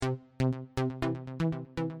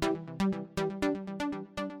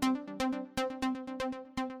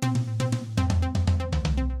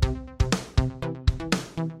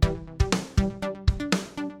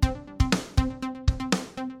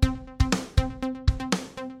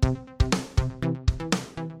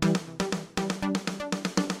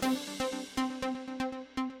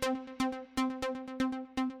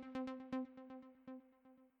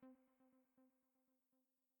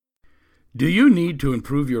Do you need to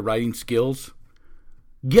improve your writing skills?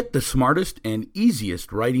 Get the smartest and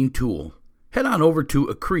easiest writing tool. Head on over to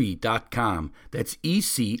Ecree.com. That's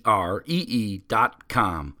ECREE.com.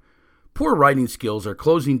 Poor writing skills are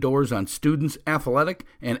closing doors on students' athletic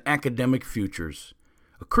and academic futures.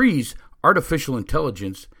 Ecree's artificial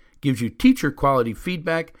intelligence gives you teacher-quality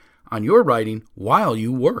feedback on your writing while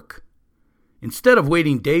you work. Instead of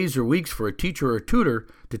waiting days or weeks for a teacher or tutor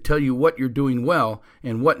to tell you what you're doing well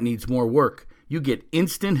and what needs more work, you get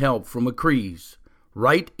instant help from Ecree's,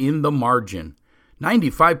 right in the margin.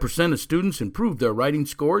 95% of students improve their writing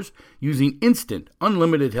scores using instant,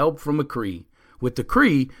 unlimited help from Ecree. With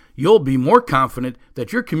Ecree, you'll be more confident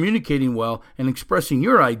that you're communicating well and expressing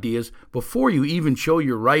your ideas before you even show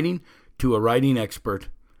your writing to a writing expert.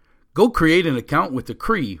 Go create an account with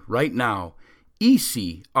Ecree right now.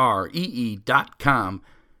 ECREE.com,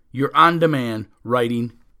 your on-demand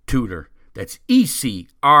writing tutor. That's ECREE.com.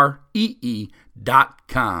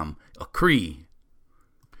 Ecree.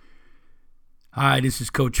 Hi, this is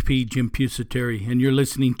Coach P, Jim Pusateri, and you're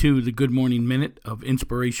listening to the Good Morning Minute of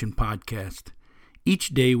Inspiration podcast. Each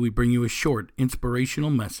day we bring you a short, inspirational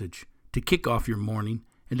message to kick off your morning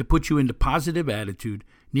and to put you into positive attitude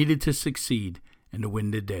needed to succeed and to win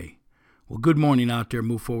the day. Well, good morning out there,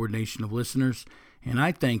 Move Forward Nation of listeners, and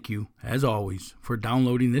I thank you, as always, for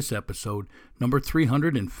downloading this episode, number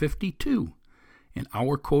 352. And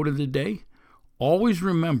our quote of the day, always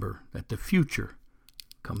remember that the future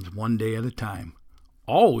comes one day at a time.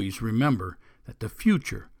 Always remember that the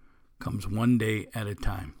future comes one day at a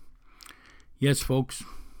time. Yes, folks,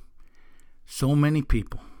 so many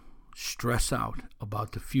people stress out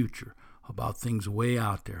about the future, about things way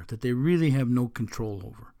out there that they really have no control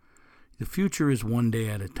over. The future is one day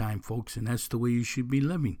at a time, folks, and that's the way you should be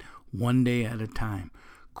living, one day at a time.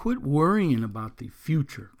 Quit worrying about the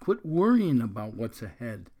future. Quit worrying about what's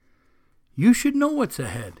ahead. You should know what's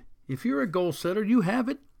ahead. If you're a goal setter, you have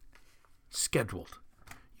it scheduled.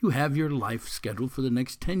 You have your life scheduled for the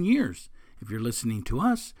next 10 years. If you're listening to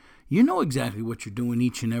us, you know exactly what you're doing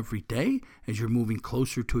each and every day as you're moving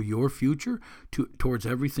closer to your future, towards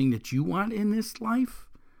everything that you want in this life.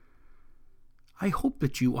 I hope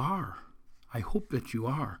that you are. I hope that you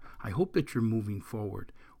are. I hope that you're moving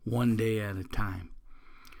forward one day at a time.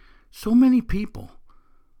 So many people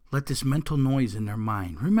let this mental noise in their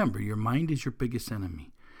mind. Remember, your mind is your biggest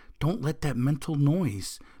enemy. Don't let that mental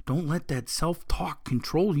noise, don't let that self-talk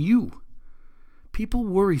control you. People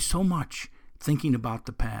worry so much thinking about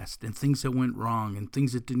the past and things that went wrong and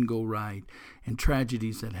things that didn't go right and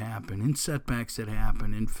tragedies that happen and setbacks that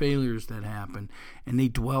happen and failures that happen, and they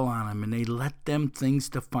dwell on them and they let them things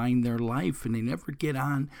define their life, and they never get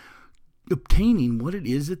on obtaining what it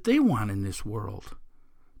is that they want in this world.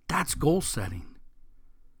 That's goal setting.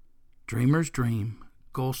 Dreamers dream,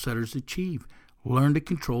 goal setters achieve. Learn to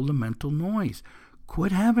control the mental noise.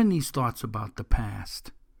 Quit having these thoughts about the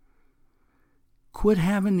past. Quit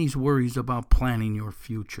having these worries about planning your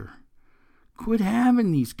future. Quit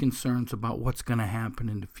having these concerns about what's going to happen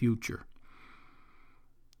in the future.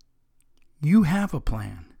 You have a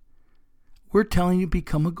plan. We're telling you to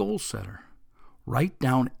become a goal setter. Write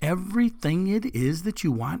down everything it is that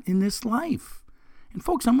you want in this life. And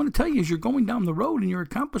folks, I'm going to tell you, as you're going down the road and you're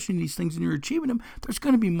accomplishing these things and you're achieving them, there's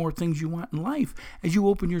going to be more things you want in life. As you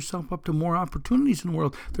open yourself up to more opportunities in the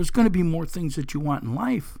world, there's going to be more things that you want in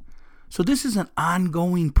life. So this is an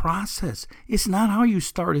ongoing process. It's not how you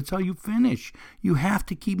start, it's how you finish. You have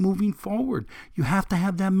to keep moving forward. You have to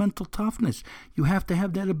have that mental toughness. You have to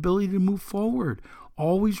have that ability to move forward.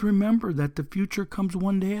 Always remember that the future comes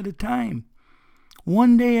one day at a time.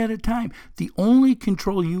 One day at a time. The only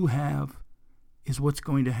control you have is what's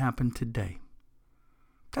going to happen today.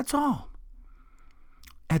 That's all.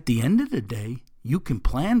 At the end of the day, you can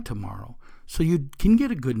plan tomorrow so you can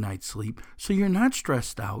get a good night's sleep, so you're not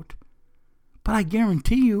stressed out. But I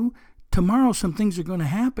guarantee you, tomorrow some things are going to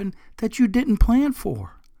happen that you didn't plan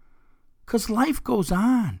for. Because life goes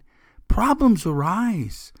on. Problems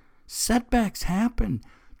arise. Setbacks happen.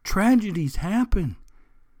 Tragedies happen.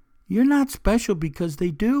 You're not special because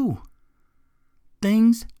they do.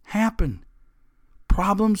 Things happen.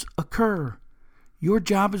 Problems occur. Your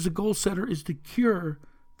job as a goal setter is to cure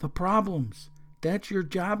the problems. That's your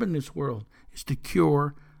job in this world, is to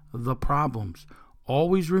cure the problems.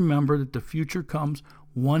 Always remember that the future comes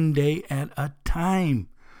one day at a time.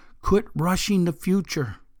 Quit rushing the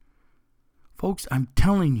future. Folks, I'm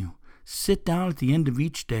telling you, sit down at the end of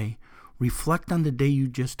each day, reflect on the day you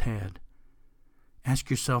just had. Ask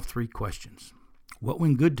yourself 3 questions. What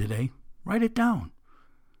went good today? Write it down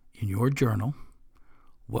in your journal.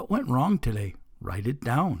 What went wrong today? Write it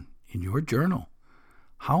down in your journal.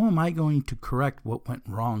 How am I going to correct what went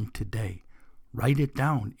wrong today? Write it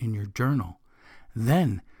down in your journal.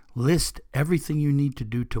 Then list everything you need to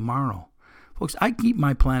do tomorrow. Folks, I keep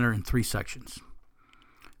my planner in 3 sections.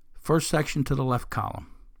 First section to the left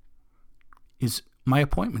column is my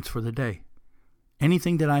appointments for the day.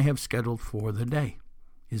 Anything that I have scheduled for the day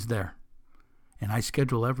is there. And I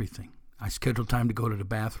schedule everything. I schedule time to go to the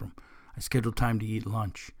bathroom. I schedule time to eat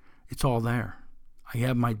lunch. It's all there. I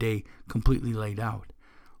have my day completely laid out.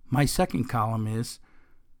 My second column is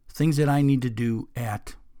things that I need to do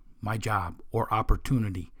at my job or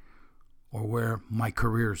opportunity or where my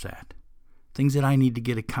career's at. Things that I need to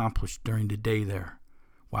get accomplished during the day there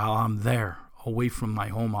while I'm there, away from my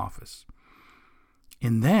home office.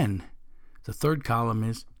 And then the third column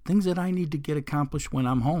is things that I need to get accomplished when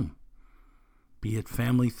I'm home. Be it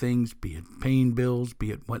family things, be it paying bills,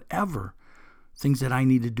 be it whatever. Things that I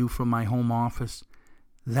need to do from my home office.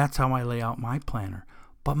 That's how I lay out my planner.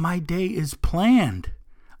 But my day is planned.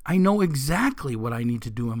 I know exactly what I need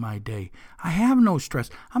to do in my day. I have no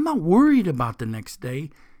stress. I'm not worried about the next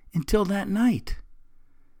day until that night.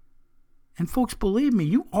 And folks, believe me,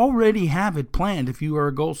 you already have it planned if you are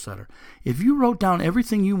a goal setter. If you wrote down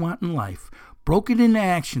everything you want in life, broke it into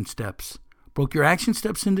action steps, broke your action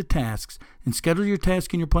steps into tasks, and scheduled your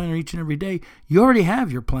task in your planner each and every day, you already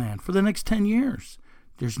have your plan for the next 10 years.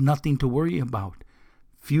 There's nothing to worry about.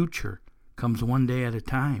 Future comes one day at a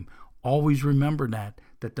time. Always remember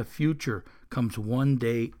that the future comes one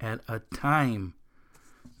day at a time.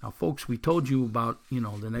 Now, folks, we told you about,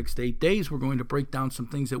 the next 8 days, we're going to break down some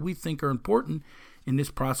things that we think are important in this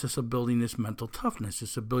process of building this mental toughness,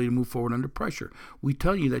 this ability to move forward under pressure. We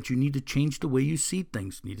tell you that you need to change the way you see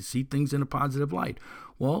things, you need to see things in a positive light.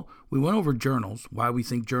 Well, we went over journals, why we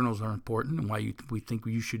think journals are important and why we think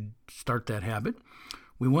you should start that habit.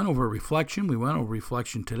 We went over reflection. We went over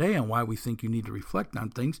reflection today on why we think you need to reflect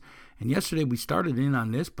on things. And yesterday we started in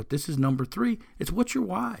on this, but this is number 3. It's what's your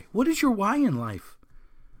why? What is your why in life?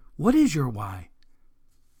 What is your why?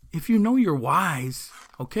 If you know your whys,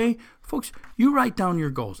 okay, folks, you write down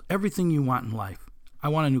your goals, everything you want in life. I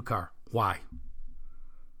want a new car. Why?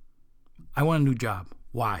 I want a new job.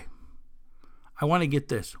 Why? I want to get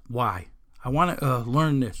this. Why? I want to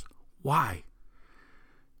learn this. Why?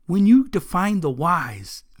 When you define the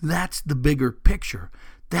whys, that's the bigger picture.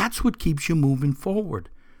 That's what keeps you moving forward.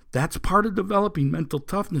 That's part of developing mental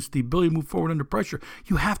toughness, the ability to move forward under pressure.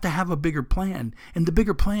 You have to have a bigger plan. And the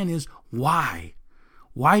bigger plan is why?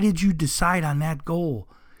 Why did you decide on that goal?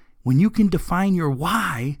 When you can define your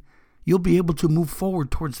why, you'll be able to move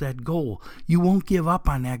forward towards that goal. You won't give up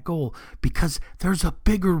on that goal because there's a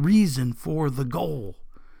bigger reason for the goal.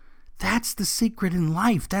 That's the secret in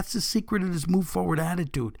life. That's the secret of this move forward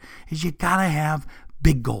attitude, is you got to have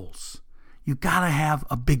big goals. You got to have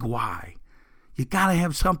a big why. You got to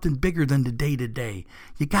have something bigger than the day-to-day.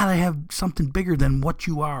 You got to have something bigger than what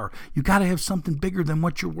you are. You got to have something bigger than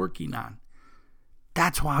what you're working on.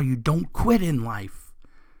 That's why you don't quit in life.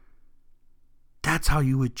 That's how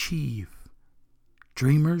you achieve.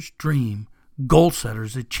 Dreamers dream. Goal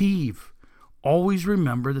setters achieve. Always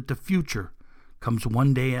remember that the future comes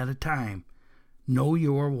one day at a time. Know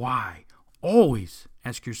your why. Always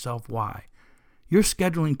ask yourself why. You're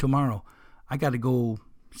scheduling tomorrow. I got to go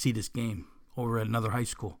see this game over at another high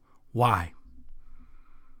school. Why?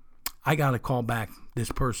 I got to call back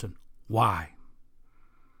this person. Why?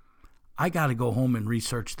 I got to go home and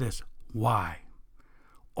research this. Why?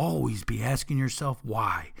 Always be asking yourself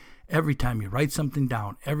why. Every time you write something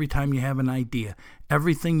down, every time you have an idea,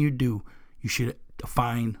 everything you do, you should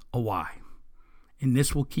define a why. And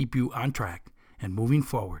this will keep you on track and moving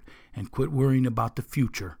forward, and quit worrying about the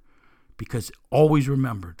future, because always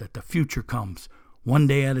remember that the future comes one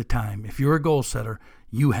day at a time. If you're a goal setter,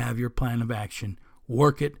 you have your plan of action.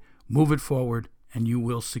 Work it, move it forward, and you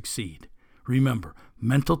will succeed. Remember,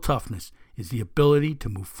 mental toughness is the ability to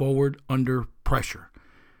move forward under pressure.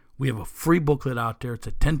 We have a free booklet out there. It's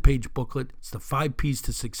a 10-page booklet. It's the 5 P's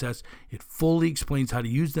to success. It fully explains how to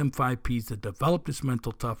use them 5 P's to develop this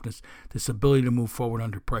mental toughness, this ability to move forward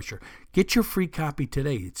under pressure. Get your free copy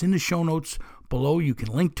today. It's in the show notes below. You can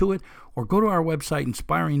link to it, or go to our website,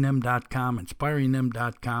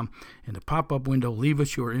 inspiringthem.com. In the pop-up window, leave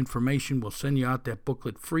us your information. We'll send you out that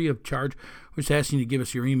booklet free of charge. We're just asking you to give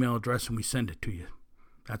us your email address, and we send it to you.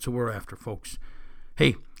 That's what we're after, folks.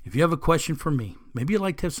 Hey, if you have a question for me, maybe you'd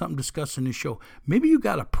like to have something discussed in this show. Maybe you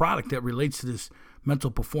got a product that relates to this mental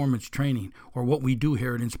performance training or what we do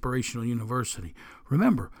here at Inspirational University.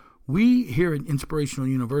 Remember, we here at Inspirational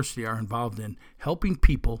University are involved in helping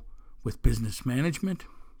people with business management,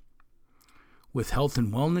 with health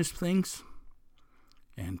and wellness things,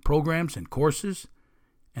 and programs and courses,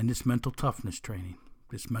 and this mental toughness training,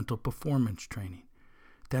 this mental performance training.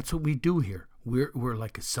 That's what we do here. We're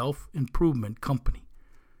like a self-improvement company.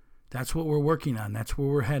 That's what we're working on. That's where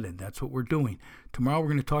we're headed. That's what we're doing. Tomorrow we're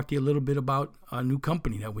going to talk to you a little bit about a new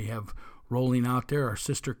company that we have rolling out there, our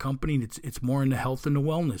sister company. It's more in the health and the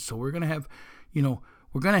wellness. So we're going to have,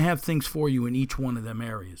 we're going to have things for you in each one of them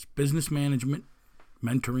areas. Business management,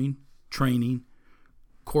 mentoring, training,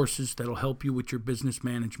 courses that'll help you with your business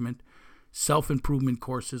management, self-improvement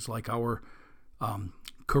courses like our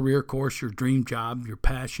career course, your dream job, your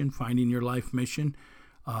passion, finding your life mission,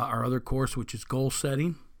 our other course, which is goal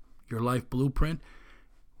setting, your life blueprint.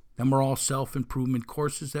 Then we're all self-improvement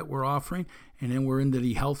courses that we're offering. And then we're into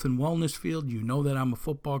the health and wellness field. You know that I'm a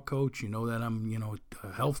football coach. You know that I'm,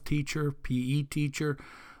 a health teacher, PE teacher,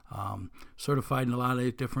 certified in a lot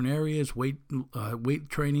of different areas, weight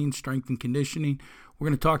training, strength and conditioning. We're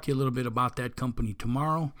going to talk to you a little bit about that company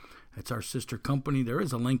tomorrow. That's our sister company. There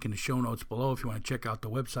is a link in the show notes below if you want to check out the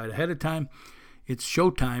website ahead of time. It's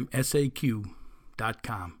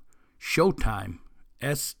ShowtimeSAQ.com.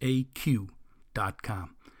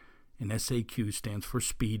 ShowtimeSAQ.com. And SAQ stands for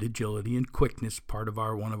speed, agility, and quickness, part of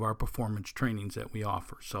one of our performance trainings that we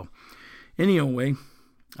offer. So anyway,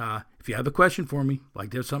 if you have a question for me, like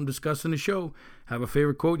there's something discussed in the show, have a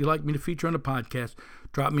favorite quote you'd like me to feature on the podcast,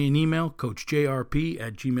 drop me an email,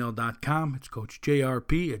 coachjrp@gmail.com. It's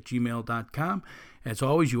coachjrp@gmail.com. As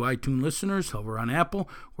always, you iTunes listeners over on Apple,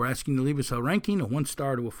 we're asking you to leave us a ranking, a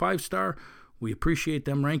 1-star to a 5-star. We appreciate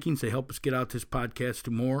them rankings. They help us get out this podcast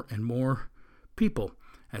to more and more people.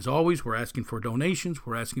 As always, we're asking for donations.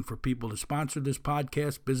 We're asking for people to sponsor this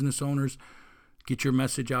podcast, business owners, get your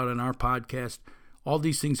message out on our podcast. All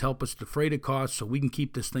these things help us defray the cost so we can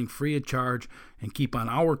keep this thing free of charge and keep on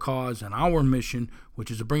our cause and our mission, which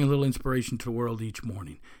is to bring a little inspiration to the world each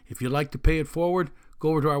morning. If you'd like to pay it forward,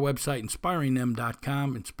 go over to our website,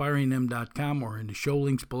 inspiringthem.com, or in the show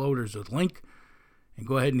links below, there's a link. And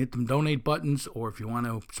go ahead and hit them donate buttons, or if you want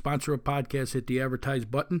to sponsor a podcast, hit the advertise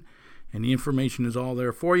button, and the information is all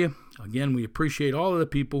there for you. Again, we appreciate all of the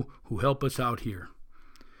people who help us out here.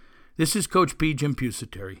 This is Coach P. Jim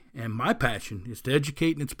Pusateri, and my passion is to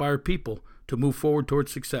educate and inspire people to move forward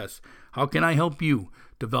towards success. How can I help you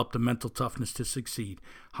develop the mental toughness to succeed?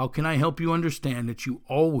 How can I help you understand that you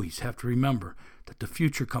always have to remember that the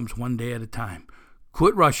future comes one day at a time?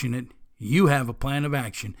 Quit rushing it. You have a plan of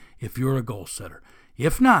action if you're a goal setter.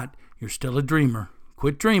 If not, you're still a dreamer.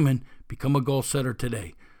 Quit dreaming. Become a goal setter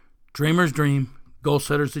today. Dreamers dream. Goal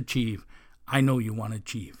setters achieve. I know you want to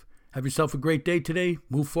achieve. Have yourself a great day today.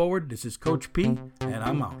 Move forward. This is Coach P, and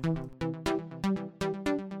I'm out.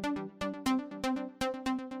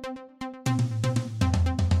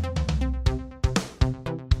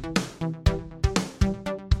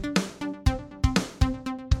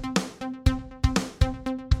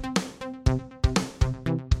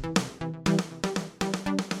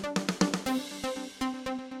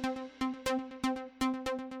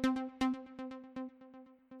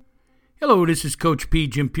 Hello, this is Coach P.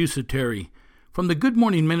 Jim Pusateri from the Good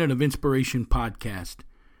Morning Minute of Inspiration podcast.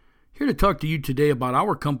 Here to talk to you today about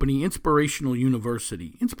our company, Inspirational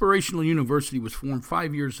University. Inspirational University was formed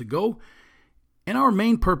 5 years ago, and our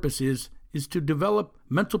main purpose is to develop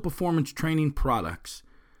mental performance training products.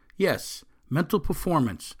 Yes, mental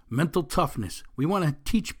performance, mental toughness. We want to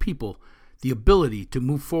teach people the ability to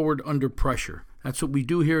move forward under pressure. That's what we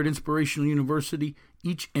do here at Inspirational University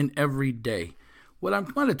each and every day. What I'm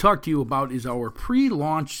going to talk to you about is our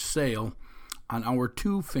pre-launch sale on our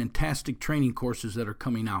 2 fantastic training courses that are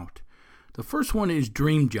coming out. The first one is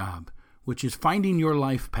Dream Job, which is finding your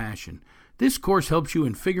life passion. This course helps you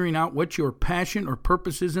in figuring out what your passion or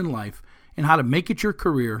purpose is in life and how to make it your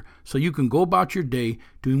career so you can go about your day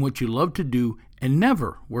doing what you love to do and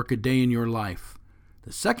never work a day in your life.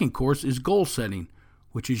 The second course is Goal Setting,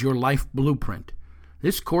 which is your life blueprint.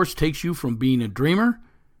 This course takes you from being a dreamer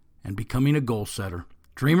and becoming a goal setter.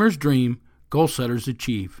 Dreamers dream, goal setters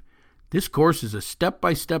achieve. This course is a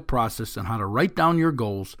step-by-step process on how to write down your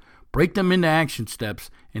goals, break them into action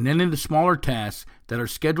steps, and then into smaller tasks that are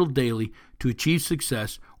scheduled daily to achieve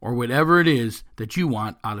success or whatever it is that you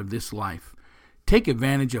want out of this life. Take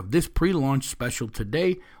advantage of this pre-launch special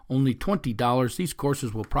today, only $20. These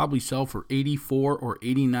courses will probably sell for $84 or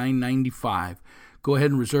 $89.95. Go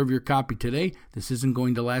ahead and reserve your copy today. This isn't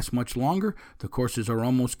going to last much longer. The courses are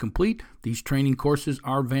almost complete. These training courses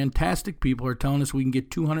are fantastic. People are telling us we can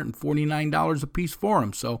get $249 a piece for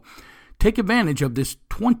them. So take advantage of this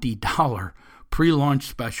 $20 pre-launch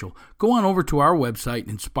special. Go on over to our website,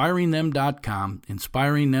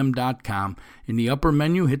 inspiringthem.com. In the upper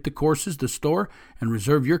menu, hit the courses, the store, and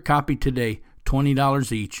reserve your copy today,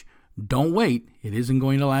 $20 each. Don't wait. It isn't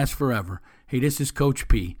going to last forever. Hey, this is Coach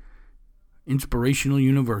P, Inspirational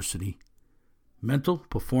University, Mental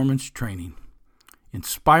Performance Training.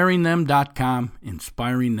 InspiringThem.com,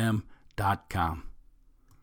 InspiringThem.com.